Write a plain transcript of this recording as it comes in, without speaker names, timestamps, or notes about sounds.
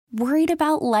Worried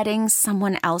about letting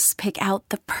someone else pick out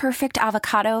the perfect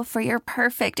avocado for your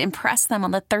perfect impress them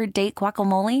on the third date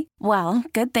guacamole? Well,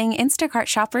 good thing Instacart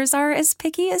shoppers are as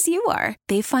picky as you are.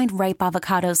 They find ripe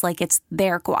avocados like it's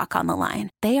their guac on the line.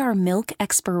 They are milk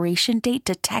expiration date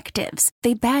detectives.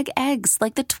 They bag eggs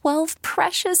like the 12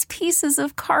 precious pieces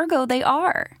of cargo they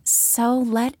are. So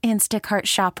let Instacart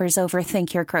shoppers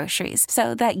overthink your groceries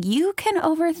so that you can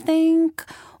overthink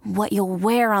what you'll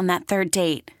wear on that third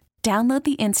date. Download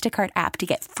the Instacart app to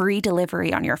get free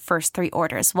delivery on your first 3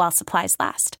 orders while supplies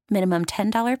last. Minimum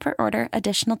 $10 per order.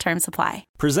 Additional terms apply.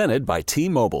 Presented by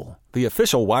T-Mobile, the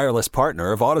official wireless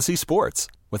partner of Odyssey Sports.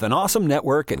 With an awesome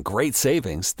network and great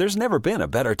savings, there's never been a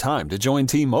better time to join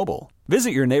T-Mobile. Visit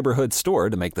your neighborhood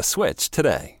store to make the switch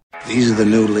today. These are the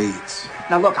new leads.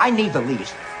 Now look, I need the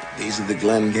leads. These are the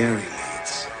Glengarry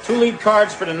leads. 2 lead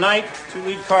cards for tonight, 2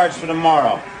 lead cards for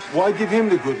tomorrow. Why give him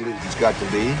the good leads? He's got the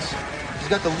leads. He's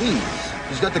got the leads.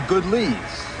 He's got the good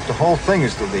leads. The whole thing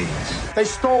is the leads. They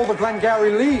stole the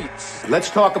Glengarry leads. Let's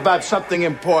talk about something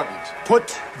important.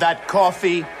 Put that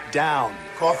coffee down.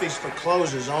 Coffee's for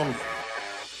closers only.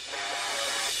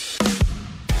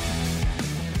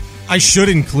 I should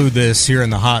include this here in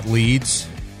the hot leads,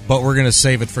 but we're going to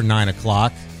save it for 9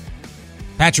 o'clock.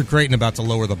 Patrick Creighton about to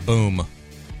lower the boom.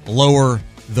 Lower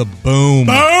the boom.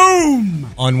 Boom!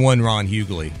 On one Ron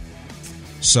Hughley.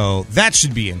 So that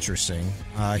should be interesting.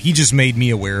 He just made me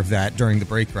aware of that during the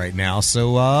break right now,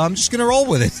 so I'm just going to roll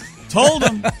with it. Told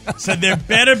him. Said there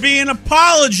better be an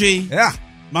apology. Yeah.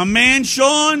 My man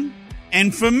Shaun,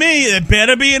 and for me, there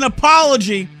better be an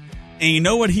apology. And you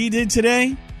know what he did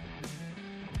today?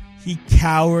 He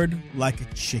cowered like a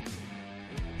chicken.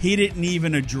 He didn't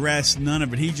even address none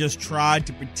of it. He just tried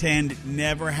to pretend it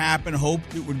never happened,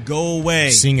 hoped it would go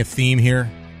away. Seeing a theme here.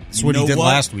 That's what he did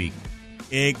last week.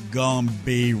 It gonna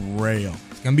be real.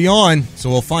 It's gonna be on, so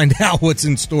we'll find out what's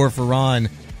in store for Ron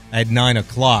at 9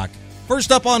 o'clock.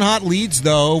 First up on Hot Leads,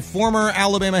 though, former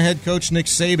Alabama head coach Nick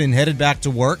Saban headed back to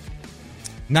work.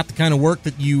 Not the kind of work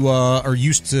that you are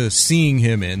used to seeing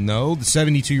him in, though. The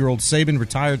 72-year-old Saban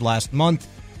retired last month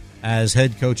as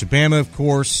head coach of Bama, of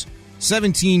course.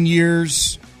 17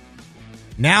 years.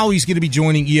 Now he's going to be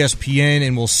joining ESPN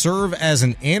and will serve as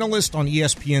an analyst on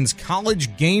ESPN's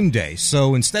College Game Day.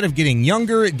 So instead of getting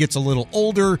younger, it gets a little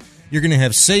older. You're going to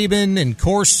have Saban and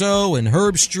Corso and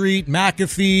Herb Street,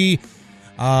 McAfee.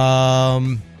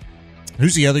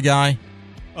 Who's the other guy?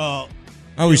 I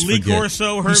always Lee forget.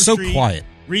 Corso, Herb He's so Street, quiet.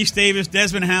 Reese Davis,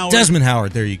 Desmond Howard. Desmond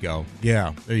Howard, there you go.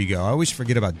 Yeah, there you go. I always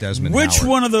forget about Desmond Howard. Which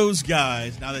one of those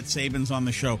guys, now that Saban's on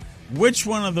the show, which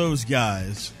one of those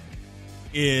guys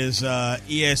is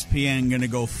ESPN going to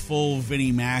go full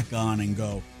Vinnie Mac on and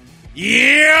go,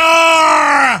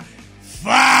 you're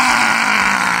fired?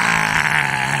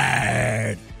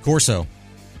 Corso.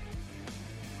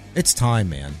 It's time,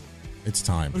 man. It's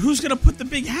time. But who's going to put the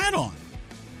big hat on?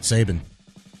 Saban.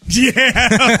 Yeah.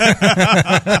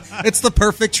 It's the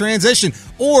perfect transition.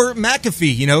 Or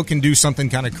McAfee, can do something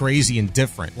kind of crazy and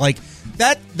different. Like,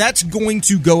 that's going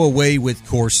to go away with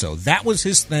Corso. That was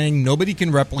his thing. Nobody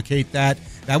can replicate that.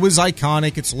 That was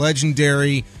iconic. It's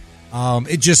legendary.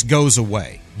 It just goes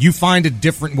away. You find a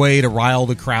different way to rile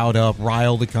the crowd up,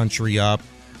 rile the country up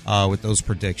with those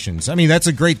predictions. I mean, that's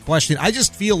a great question. I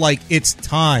just feel like it's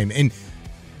time. And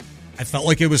I felt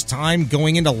like it was time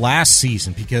going into last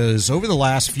season because over the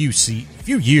last few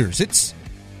years, it's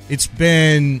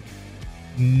been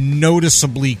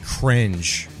noticeably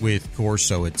cringe with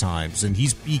Corso at times, and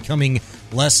he's becoming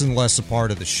less and less a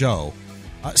part of the show.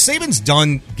 Saban's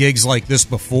done gigs like this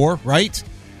before, right?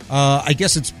 I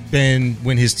guess it's been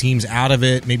when his team's out of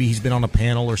it. Maybe he's been on a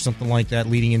panel or something like that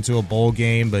leading into a bowl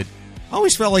game, but I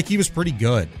always felt like he was pretty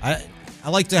good. I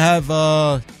like to have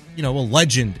a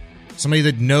legend, somebody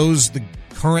that knows the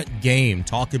current game,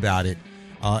 talk about it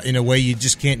in a way you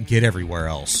just can't get everywhere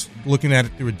else, looking at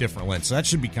it through a different lens. So that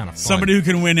should be kind of fun. Somebody who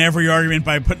can win every argument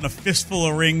by putting a fistful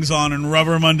of rings on and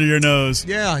rubber them under your nose.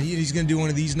 Yeah, he's going to do one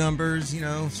of these numbers,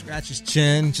 scratch his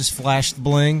chin, just flash the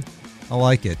bling. I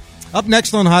like it. Up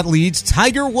next on Hot Leads,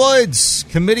 Tiger Woods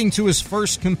committing to his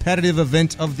first competitive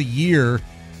event of the year.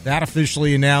 That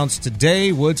officially announced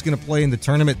today. Woods going to play in the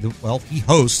tournament. Well, he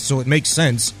hosts, so it makes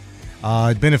sense.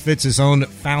 It benefits his own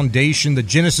foundation. The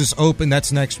Genesis Open,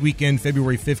 that's next weekend,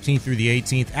 February 15th through the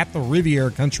 18th at the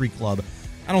Riviera Country Club.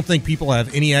 I don't think people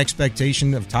have any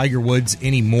expectation of Tiger Woods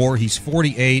anymore. He's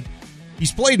 48.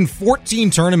 He's played in 14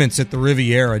 tournaments at the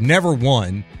Riviera, never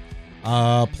won.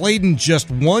 Played in just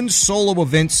one solo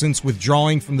event since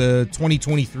withdrawing from the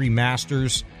 2023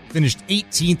 Masters. Finished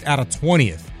 18th out of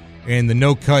 20th in the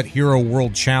No Cut Hero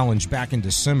World Challenge back in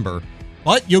December.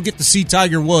 But you'll get to see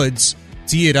Tiger Woods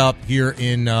tee it up here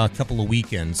in a couple of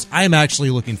weekends. I am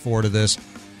actually looking forward to this.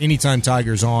 Anytime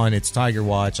Tiger's on, it's Tiger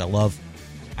Watch. I love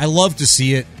to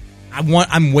see it.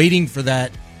 I'm waiting for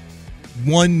that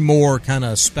one more kind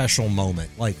of special moment,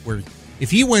 like where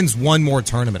if he wins one more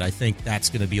tournament, I think that's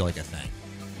going to be like a thing.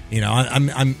 You know,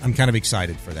 I'm kind of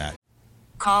excited for that.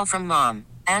 Call from mom.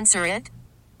 Answer it.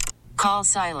 Call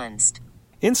silenced.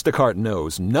 Instacart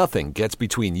knows nothing gets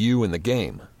between you and the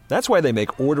game. That's why they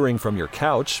make ordering from your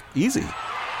couch easy.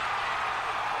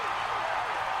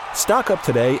 Stock up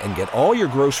today and get all your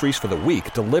groceries for the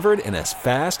week delivered in as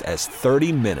fast as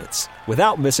 30 minutes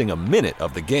without missing a minute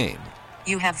of the game.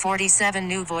 You have 47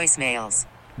 new voicemails.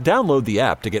 Download the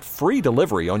app to get free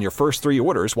delivery on your first 3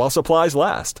 orders while supplies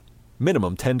last.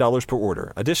 Minimum $10 per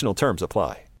order. Additional terms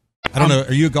apply. I don't know.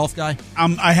 Are you a golf guy?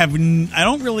 I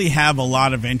don't really have a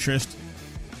lot of interest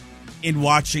in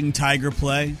watching Tiger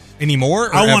play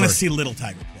Anymore? I want to see Little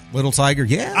Tiger play. Little Tiger,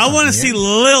 yeah. I want to see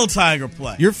Little Tiger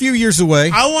play. You're a few years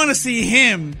away. I want to see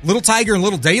him. Little Tiger and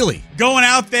Little Daly. Going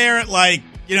out there at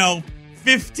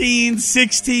 15,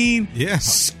 16. Yeah.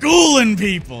 Schooling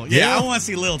people. Yeah, Yeah. I want to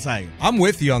see Little Tiger. I'm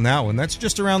with you on that one. That's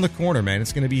just around the corner, man.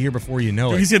 It's going to be here before you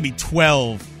know it. He's going to be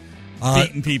 12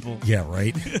 beating people. Yeah,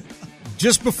 right.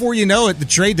 Just before you know it, the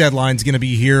trade deadline is going to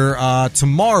be here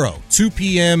tomorrow, 2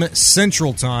 p.m.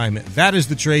 Central Time. That is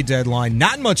the trade deadline.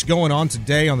 Not much going on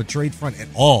today on the trade front at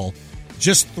all.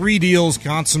 Just 3 deals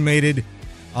consummated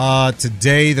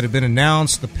today that have been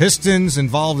announced. The Pistons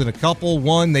involved in a couple.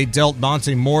 One, they dealt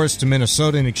Monte Morris to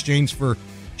Minnesota in exchange for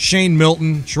Shane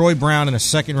Milton, Troy Brown, and a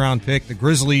second-round pick. The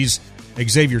Grizzlies,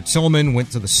 Xavier Tillman,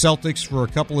 went to the Celtics for a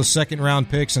couple of second-round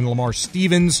picks and Lamar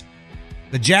Stevens.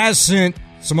 The Jazz sent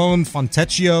Simone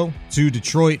Fontecchio to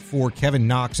Detroit for Kevin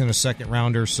Knox in a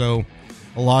second-rounder. So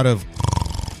a lot of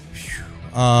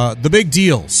the big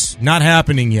deals not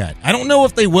happening yet. I don't know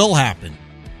if they will happen.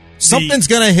 Something's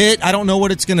going to hit. I don't know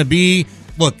what it's going to be.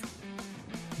 Look,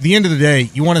 at the end of the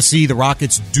day, you want to see the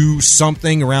Rockets do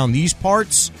something around these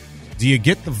parts. Do you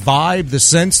get the vibe, the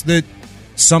sense that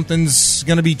something's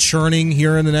going to be churning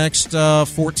here in the next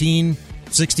 14,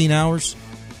 16 hours?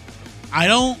 I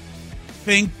don't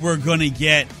think we're going to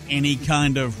get any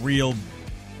kind of real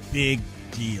big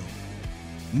deal.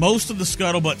 Most of the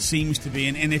scuttlebutt seems to be,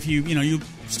 and if you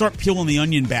start peeling the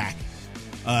onion back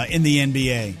in the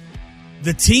NBA,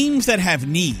 the teams that have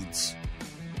needs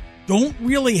don't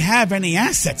really have any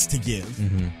assets to give,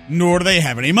 nor do they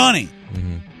have any money.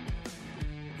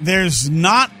 There's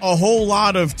not a whole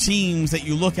lot of teams that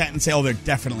you look at and say, oh, they're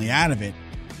definitely out of it,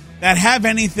 that have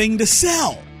anything to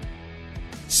sell.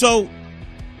 So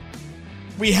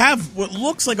we have what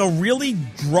looks like a really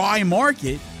dry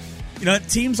market.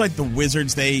 It seems like the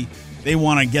Wizards, they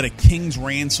want to get a king's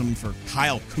ransom for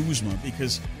Kyle Kuzma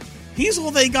because he's all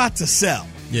they got to sell.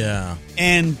 Yeah.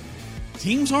 And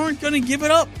teams aren't going to give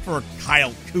it up for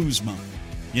Kyle Kuzma.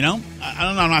 I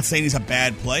don't know. I'm not saying he's a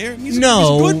bad player. He's a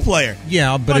good player.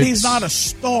 Yeah, but he's not a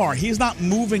star. He's not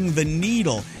moving the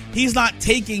needle. He's not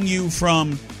taking you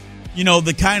from,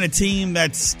 the kind of team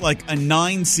that's like a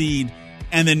 9 seed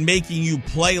and then making you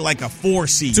play like a 4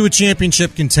 seed. To a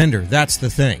championship contender. That's the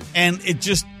thing. And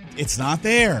it's not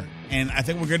there. And I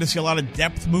think we're going to see a lot of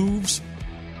depth moves.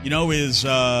 Do we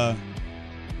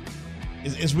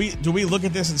look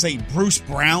at this and say Bruce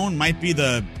Brown might be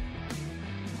the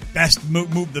best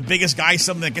move, the biggest guy,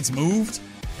 something that gets moved?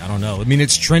 I don't know. I mean,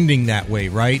 it's trending that way,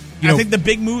 right? I think the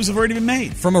big moves have already been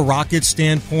made. From a Rockets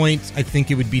standpoint, I think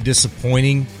it would be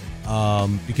disappointing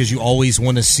because you always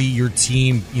want to see your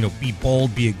team, be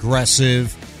bold, be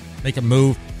aggressive, make a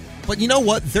move. But you know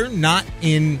what? They're not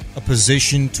in a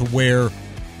position to where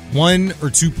 1 or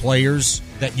 2 players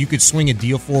that you could swing a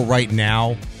deal for right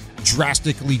now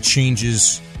drastically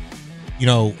changes,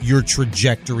 your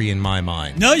trajectory in my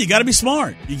mind. No, you got to be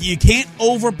smart. You can't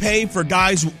overpay for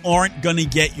guys who aren't going to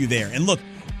get you there. And look,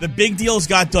 the big deals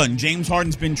got done. James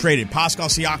Harden's been traded. Pascal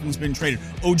Siakam's been traded.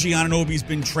 OG Anunoby's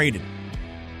been traded.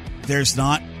 There's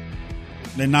not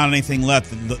anything left.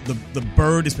 The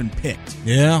bird has been picked.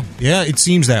 Yeah, it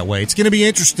seems that way. It's going to be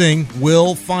interesting.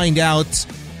 We'll find out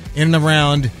in and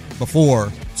around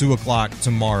before 2 o'clock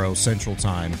tomorrow Central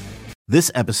Time.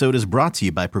 This episode is brought to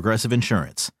you by Progressive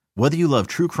Insurance. Whether you love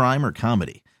true crime or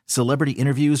comedy, celebrity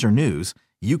interviews or news,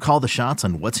 you call the shots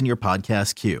on what's in your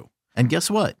podcast queue. And guess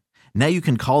what? Now you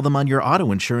can call them on your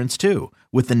auto insurance too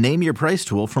with the Name Your Price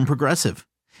tool from Progressive.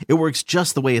 It works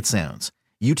just the way it sounds.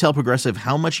 You tell Progressive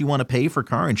how much you want to pay for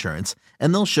car insurance,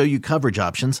 and they'll show you coverage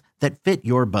options that fit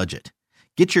your budget.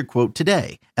 Get your quote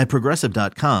today at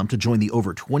Progressive.com to join the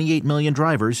over 28 million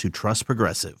drivers who trust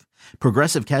Progressive.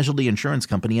 Progressive Casualty Insurance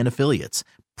Company and Affiliates.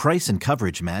 Price and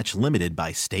coverage match limited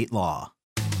by state law.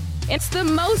 It's the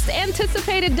most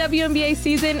anticipated WNBA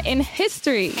season in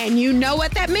history. And you know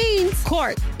what that means.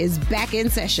 Court is back in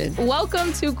session.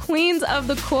 Welcome to Queens of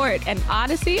the Court, an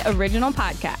Odyssey original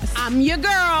podcast. I'm your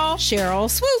girl, Cheryl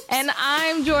Swoops. And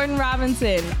I'm Jordan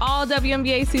Robinson. All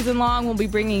WNBA season long, we'll be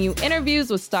bringing you interviews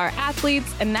with star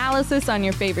athletes, analysis on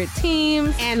your favorite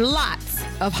teams, and lots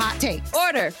of hot takes.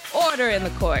 Order in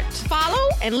the court. Follow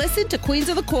and listen to Queens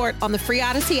of the Court on the free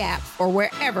Odyssey app or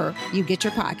wherever you get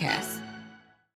your podcasts.